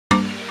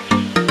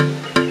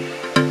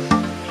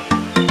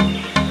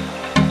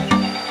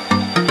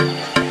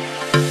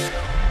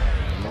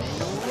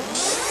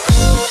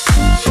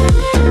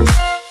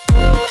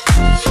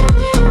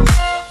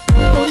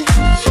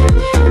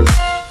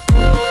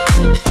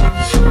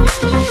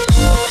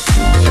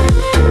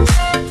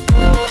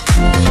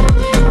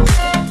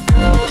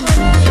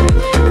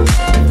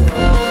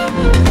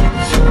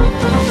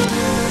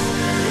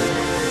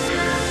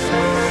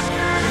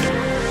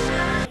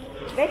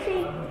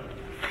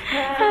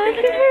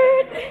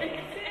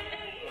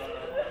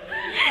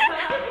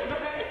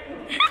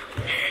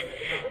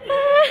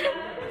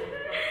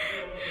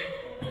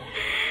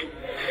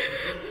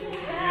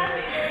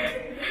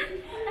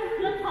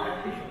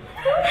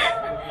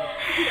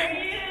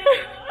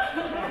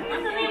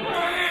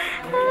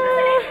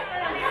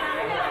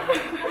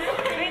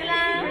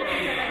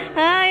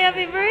Hi,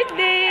 happy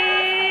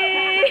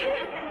birthday!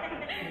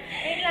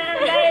 Wait lang,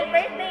 dahil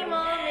birthday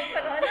mo, may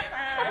corona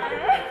ka.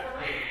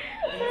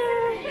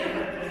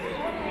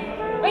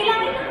 Wait lang,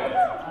 wait lang.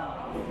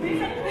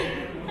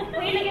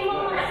 Wait, lagyan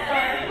mo mga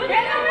star. Wala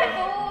lang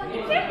ito.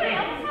 Siyempre,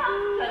 ako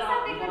sa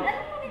sabi ko, alam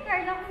mo ni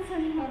Carla kung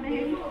saan mo na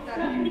yun.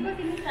 Hindi ko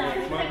sinasabi.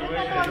 Sabi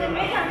ko, tawagan mo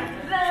yan.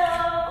 Hello!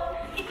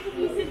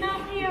 It's na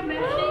ako yung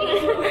birthday.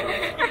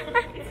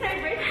 It's her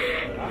birthday.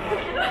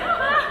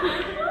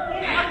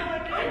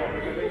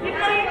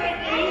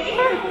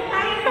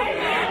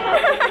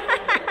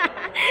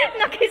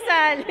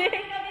 Nakisali.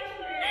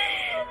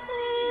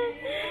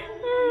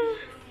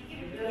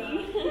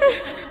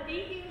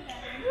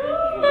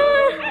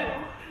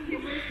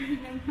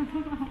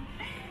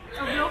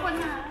 Blow ko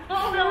na.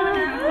 Oo, blow ko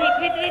na.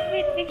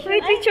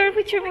 Wait,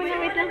 picture muna,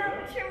 wait lang.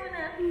 Picture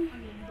muna.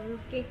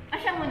 Okay.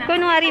 Asya muna.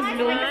 Kunwari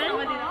blue.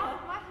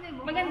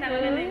 Maganda,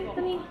 maganda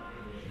yung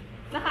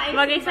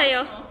Bagay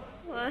sa'yo.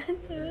 1,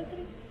 2,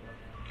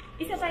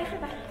 3. Isa pa, isa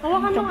pa.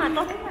 Hawakan mo nga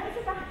to.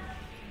 Isa pa.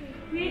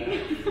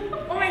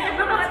 Oh my God,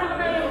 nakakatawa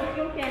na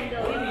yung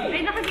candle.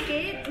 Ay,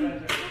 nakadikit.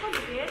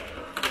 Nakadikit?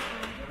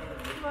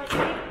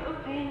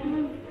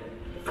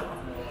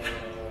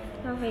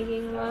 Okay,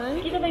 game 1.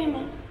 Kita ba yun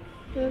mo?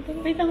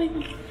 Wait lang.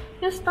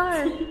 Yung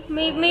star.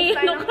 May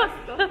ano ka.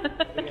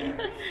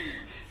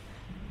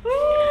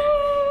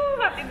 Woo!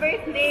 Happy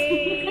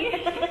birthday!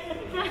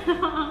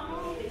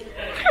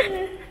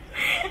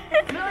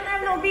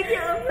 No video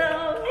also.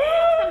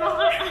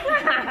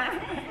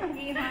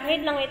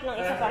 Wait lang.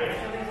 Isa pa.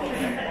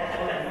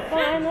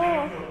 Ano?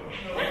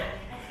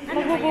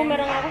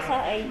 Magbubumerang ako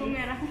sa ay.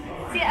 Bumerang.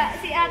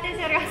 Si ate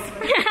seryoso.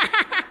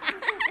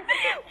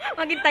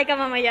 Maghintay ka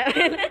mamaya.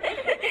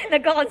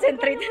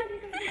 Nagko-concentrate.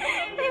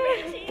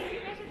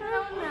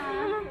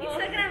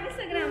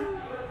 Instagram.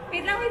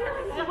 Wait lang.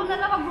 Ako na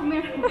lang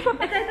mag-bumerang.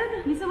 Ito.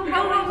 Gusto mo ba?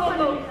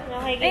 Go.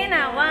 Okay, ayun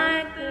na.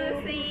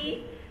 1, 2,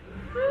 3.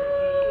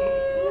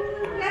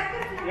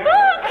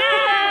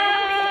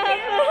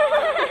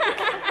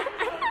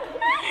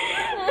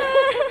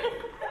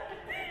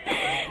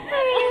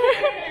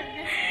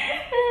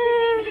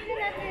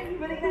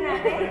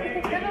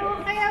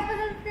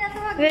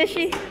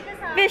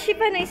 Beshi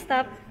pa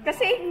na-stop.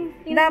 Kasi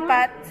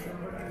dapat.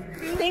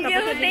 Thank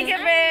you,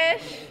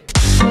 Besh.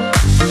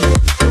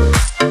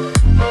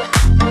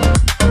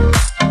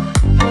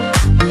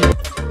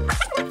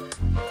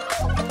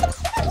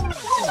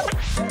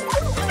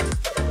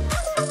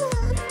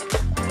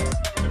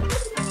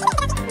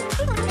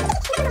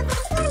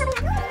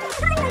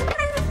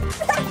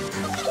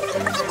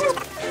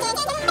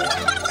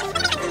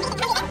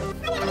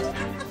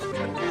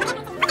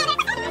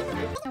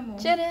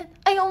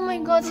 Ay, oh my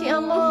God, si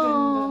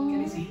Amo.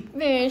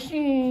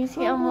 Beshi,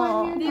 si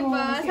Amo.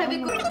 Diba? Sabi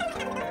ko.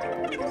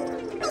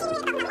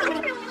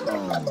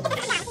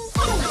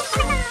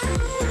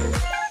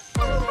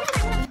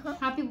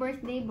 Happy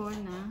birthday,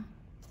 Bona.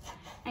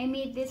 I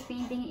made this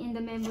painting in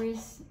the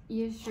memories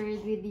you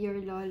shared with your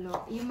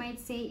lolo. You might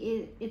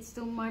say it's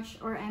too much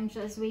or I'm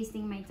just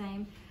wasting my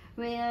time.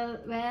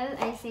 Well,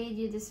 I said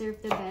you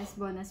deserve the best,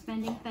 Bona.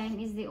 Spending time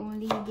is the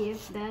only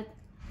gift that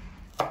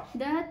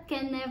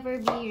can never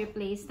be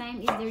replaced.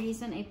 Time is the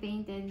reason I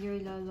painted your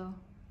lolo.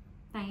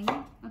 Time?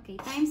 Okay.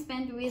 Time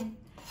spent with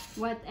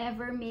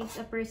whatever makes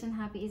a person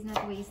happy is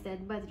not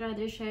wasted, but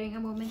rather sharing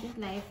a moment in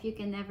life you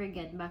can never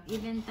get back.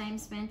 Even time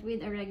spent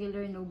with a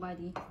regular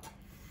nobody.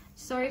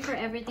 Sorry for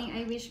everything.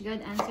 I wish God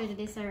answered the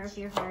desire of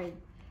your heart.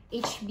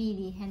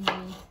 HBD,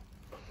 Henry.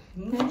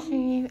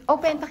 Beshi.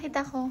 Open,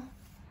 pakita ko.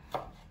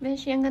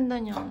 Beshi, ang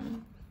ganda niyan.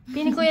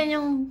 Pini ko yan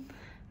yung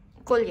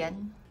cool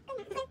yan.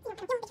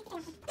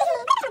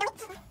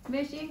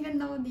 Beshi, ang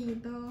ganda ko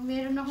dito.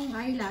 Meron akong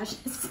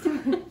eyelashes.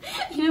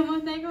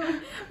 Pinamantay ko.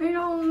 Meron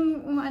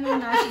akong umaanong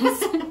lashes.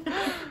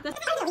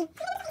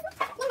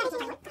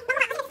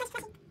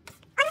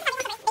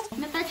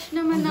 Na-touch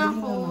naman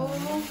ako.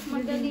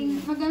 Magaling.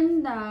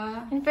 Maganda.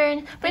 In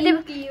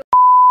fairness,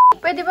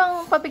 pwede bang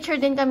pa-picture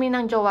din kami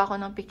ng jowa ko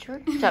ng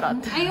picture? Charot.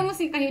 Ayaw mo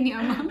si kayo ni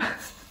Ama.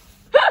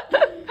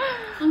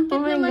 Ang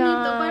cute naman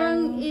nito.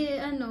 Parang,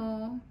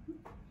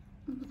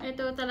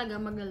 ito talaga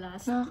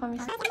mag-last.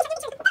 Nakakamiss.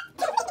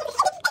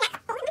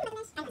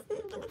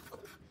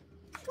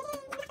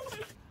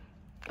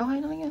 Okay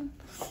lang yun.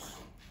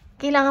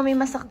 Kailangan may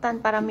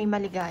masaktan para may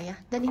maligaya.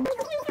 Dali mo.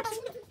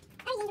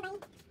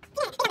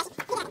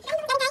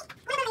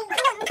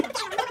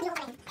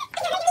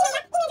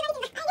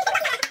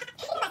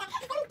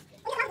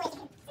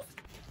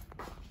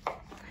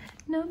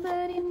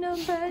 Nobody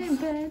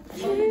but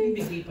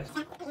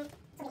you.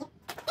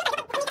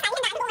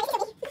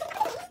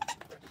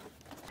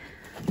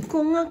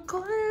 Kung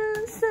ako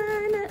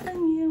sana ang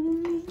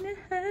iyong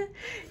minahal.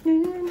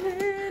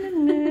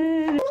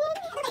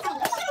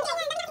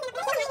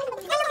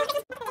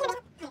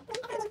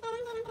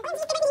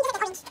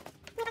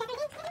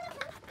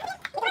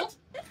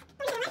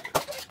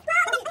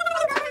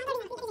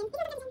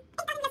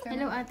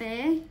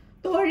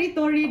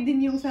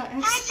 yung sa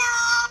X.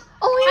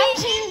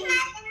 OMG!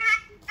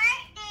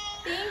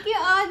 Thank you,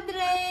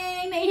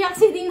 Audrey! Naiyak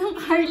si din ng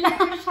Carla.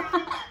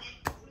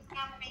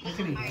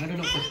 Actually, ano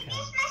lang post ka?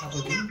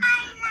 Ako din?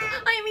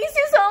 I miss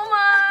you so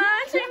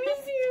much! I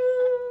miss you!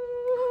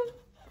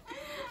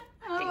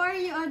 How are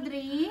you,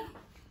 Audrey?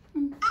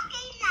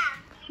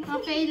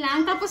 Okay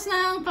lang. Tapos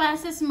na ang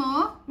classes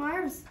mo?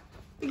 Mars,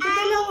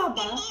 tigdadalawa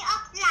ba?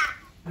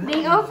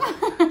 Day off?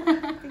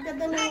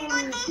 Tigdadalawa.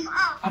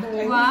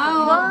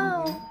 Wow!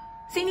 Wow!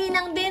 Si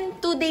Ninang din,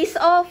 2 days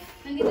off.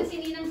 Nandito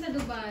si Ninang sa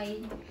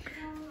Dubai.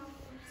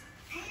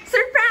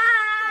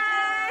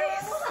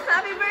 Surprise!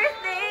 Happy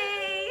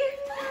birthday!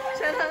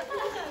 Charot.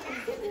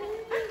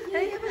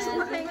 Ay, pasok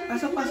na kayo.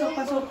 Pasok, pasok,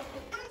 pasok.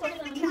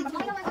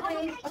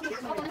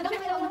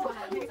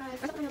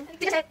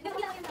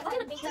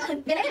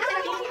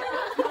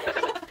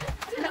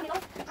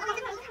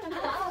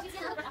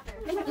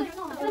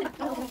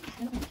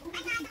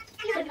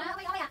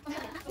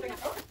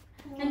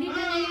 Nandito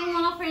na yung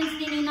mga friends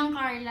ni Ninang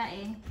Carla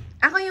eh.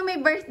 Ako yung may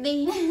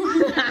birthday.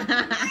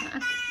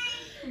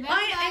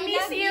 Ay, I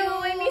miss you!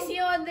 I miss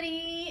you,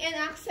 Audrey and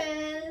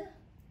Axel.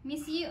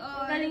 Miss you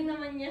all. Galing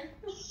naman niya.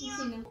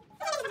 Sino?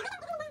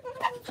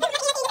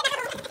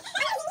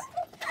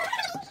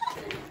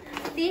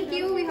 Thank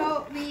you.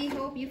 We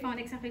hope you found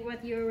exactly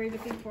what you were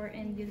looking for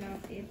and you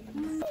loved it.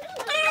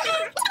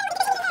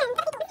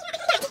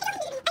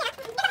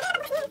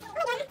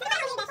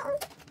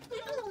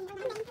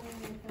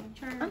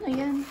 Ano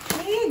yan?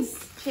 Shades!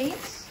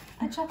 Shades?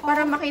 At saka,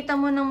 Para makita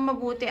mo ng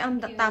mabuti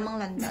ang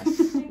tamang landas.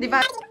 Di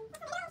ba?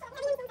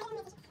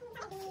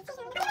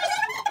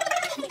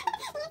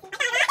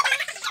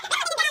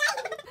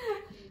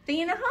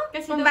 Tingin ako?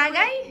 Kasi Kung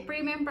bagay?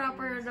 Premium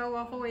proper daw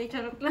ako eh.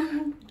 Charot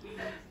lang.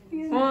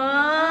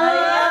 Wow!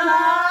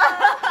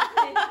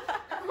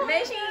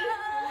 Beshi,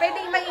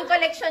 pwedeng maging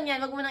collection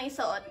yan. Wag mo nang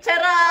isuot.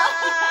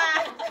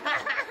 Charot!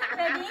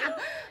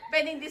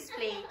 Pwedeng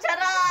display.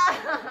 Charot!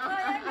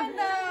 ay, ang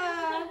ganda!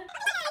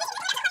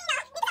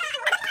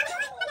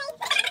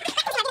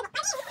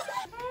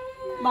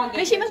 Bagay.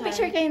 Beshi,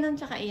 mag-picture kayo nun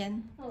tsaka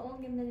iyan. Oo,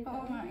 ganda nito.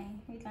 Oo nga eh.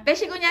 Wait lang.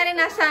 Beshi, kunyari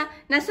nasa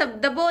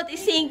the boat is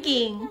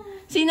sinking.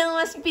 Sino ang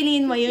mas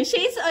piliin mo? Yung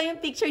shades o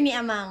yung picture ni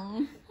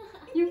Amang?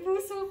 Yung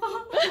puso ko.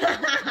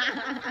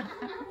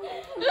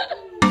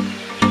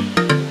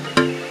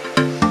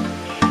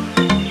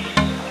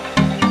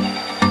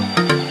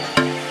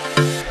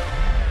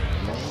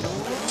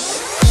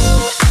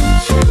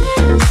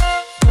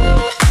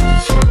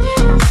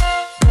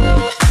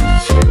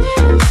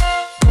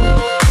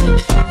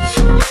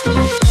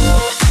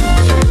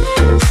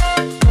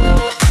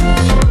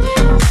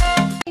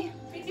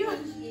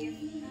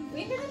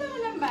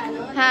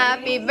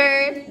 Happy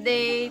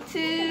birthday to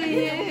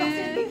you.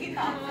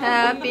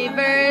 Happy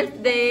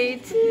birthday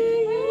to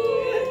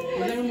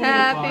you.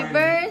 Happy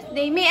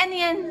birthday. May ano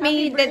yan?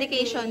 May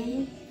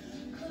dedication.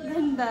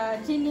 Ganda.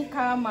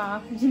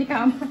 Ginikama.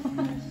 Ginikama.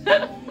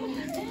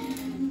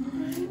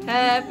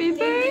 Happy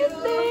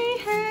birthday.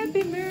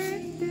 Happy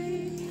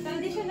birthday.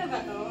 Tradition na ba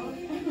to?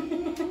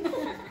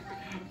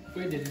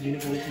 Pwede,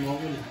 ginukulit mo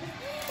ako na.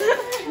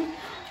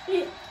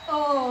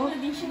 Oo.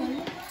 Traditional.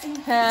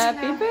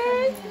 Happy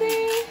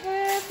birthday.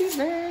 Happy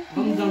birthday.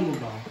 Ramdam mo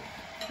ba?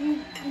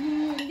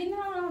 Hindi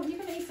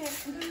ko naisip.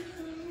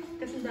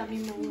 Kasi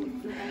dami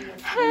mong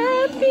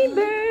Happy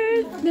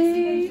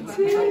birthday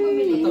to you.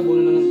 Natabo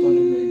na ng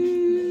Tony Bird.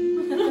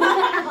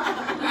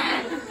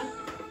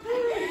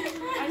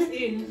 as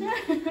in.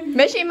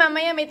 Beshi,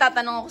 mamaya may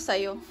tatanong ako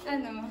sa'yo.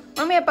 Ano?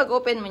 Mamaya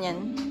pag-open mo yan.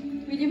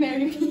 Will you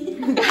marry me?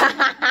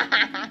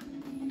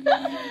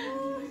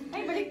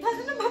 Ay, baliktad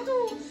na ba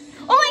to?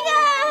 Oh my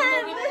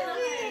God!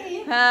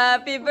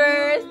 Happy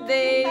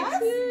birthday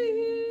to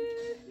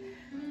you.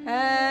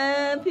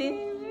 Happy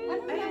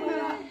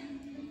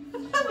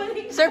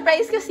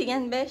surprise kasi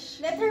yan, Besh.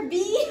 Letter B.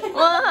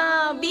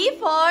 Wow! B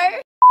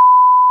for?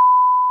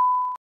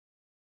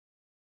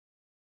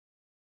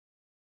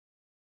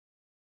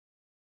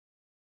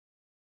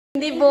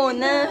 Hindi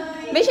BONA.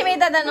 Beshi, may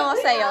tatanong ako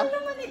sa'yo.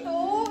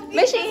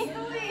 Beshi,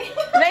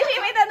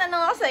 may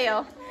tatanong ako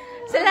sa'yo.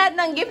 Sa lahat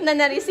ng gift na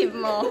na-receive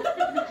mo,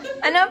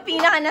 ano ang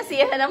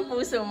pinaka-nasiyahan ng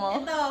puso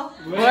mo? Ito.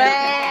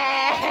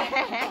 Weh!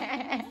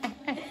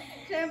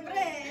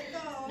 Siyempre, ito.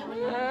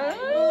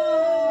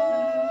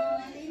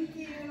 Thank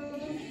you.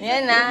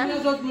 Yan na.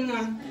 Pinasot mo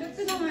na.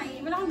 Ito na nga eh.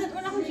 Wala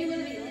akong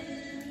jewelry.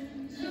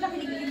 Wala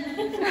akong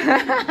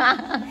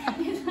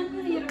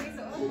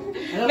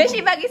Alam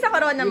Beshi, bagay sa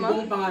corona yung mo.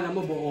 buong pangalan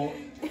mo, buo.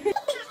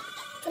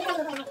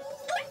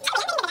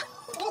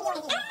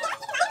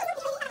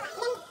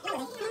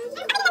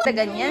 Sa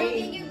ganyan.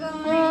 Thank you, guys.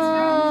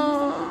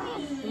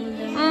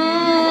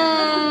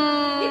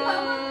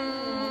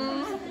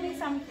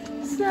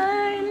 Something.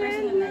 Silent.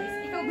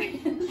 Personalized. Ikaw ba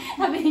yun?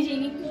 Sabi ni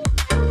Jenny.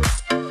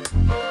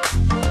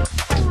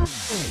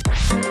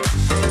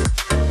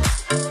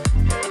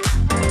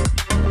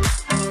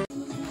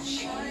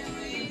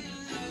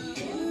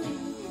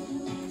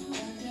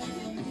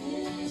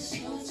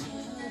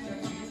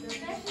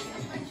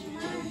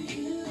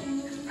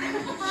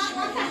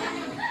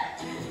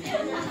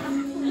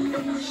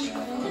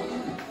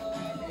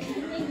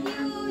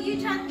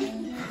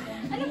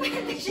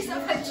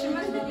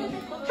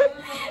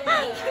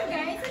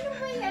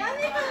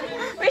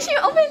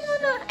 open mo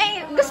na.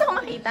 Ay, gusto ko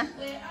makita.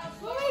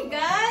 Oh my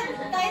God!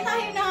 Tayo na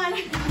nga.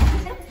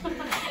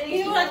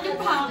 Isulat yung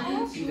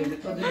pako. Delete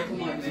ko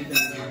mga bisita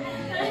nila.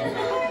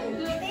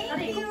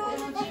 Thank you.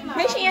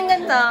 Beshi, yung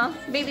ganda.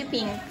 Baby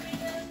pink.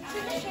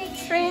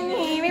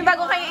 Trini, may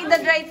bago kayo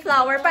i-dried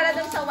flower para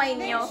dun sa wine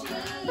nyo.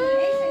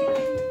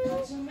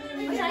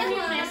 Basahin mo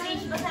yung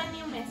message. Basahin mo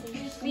yung message.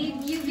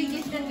 You be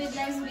gifted with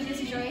life's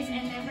biggest joys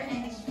and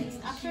never-ending peace.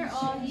 After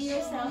all, you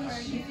yourself are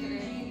a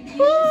gifted.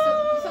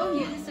 So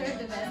you deserve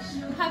the best.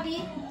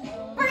 Happy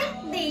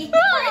birthday!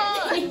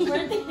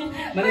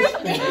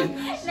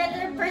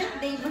 Letter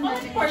birthday.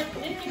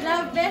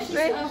 Love,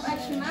 besties of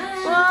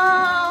Achman.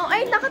 Wow!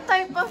 Ay,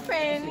 naka-type pa,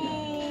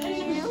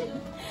 Frenny.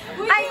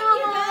 Ay,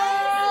 mama!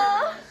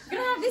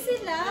 Grabe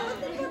sila.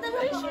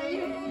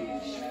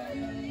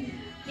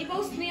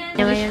 I-post mo yan.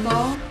 Wish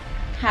ko,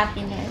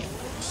 happiness.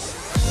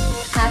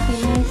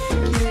 Happiness,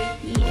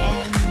 security,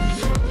 and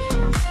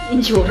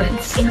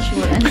Insurance.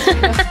 insurance.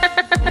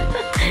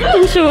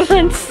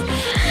 Insurance.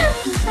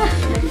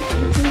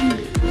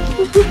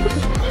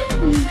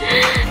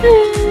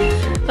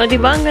 O,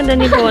 diba? Ang ganda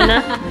ni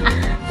Bona.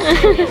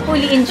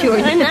 Fully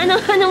insured.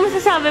 Anong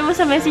masasabi mo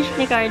sa message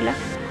ni Carla?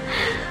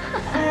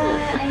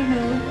 I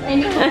know. I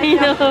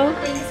know.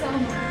 Thank you so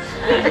much.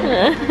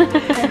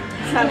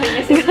 Sabi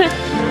niya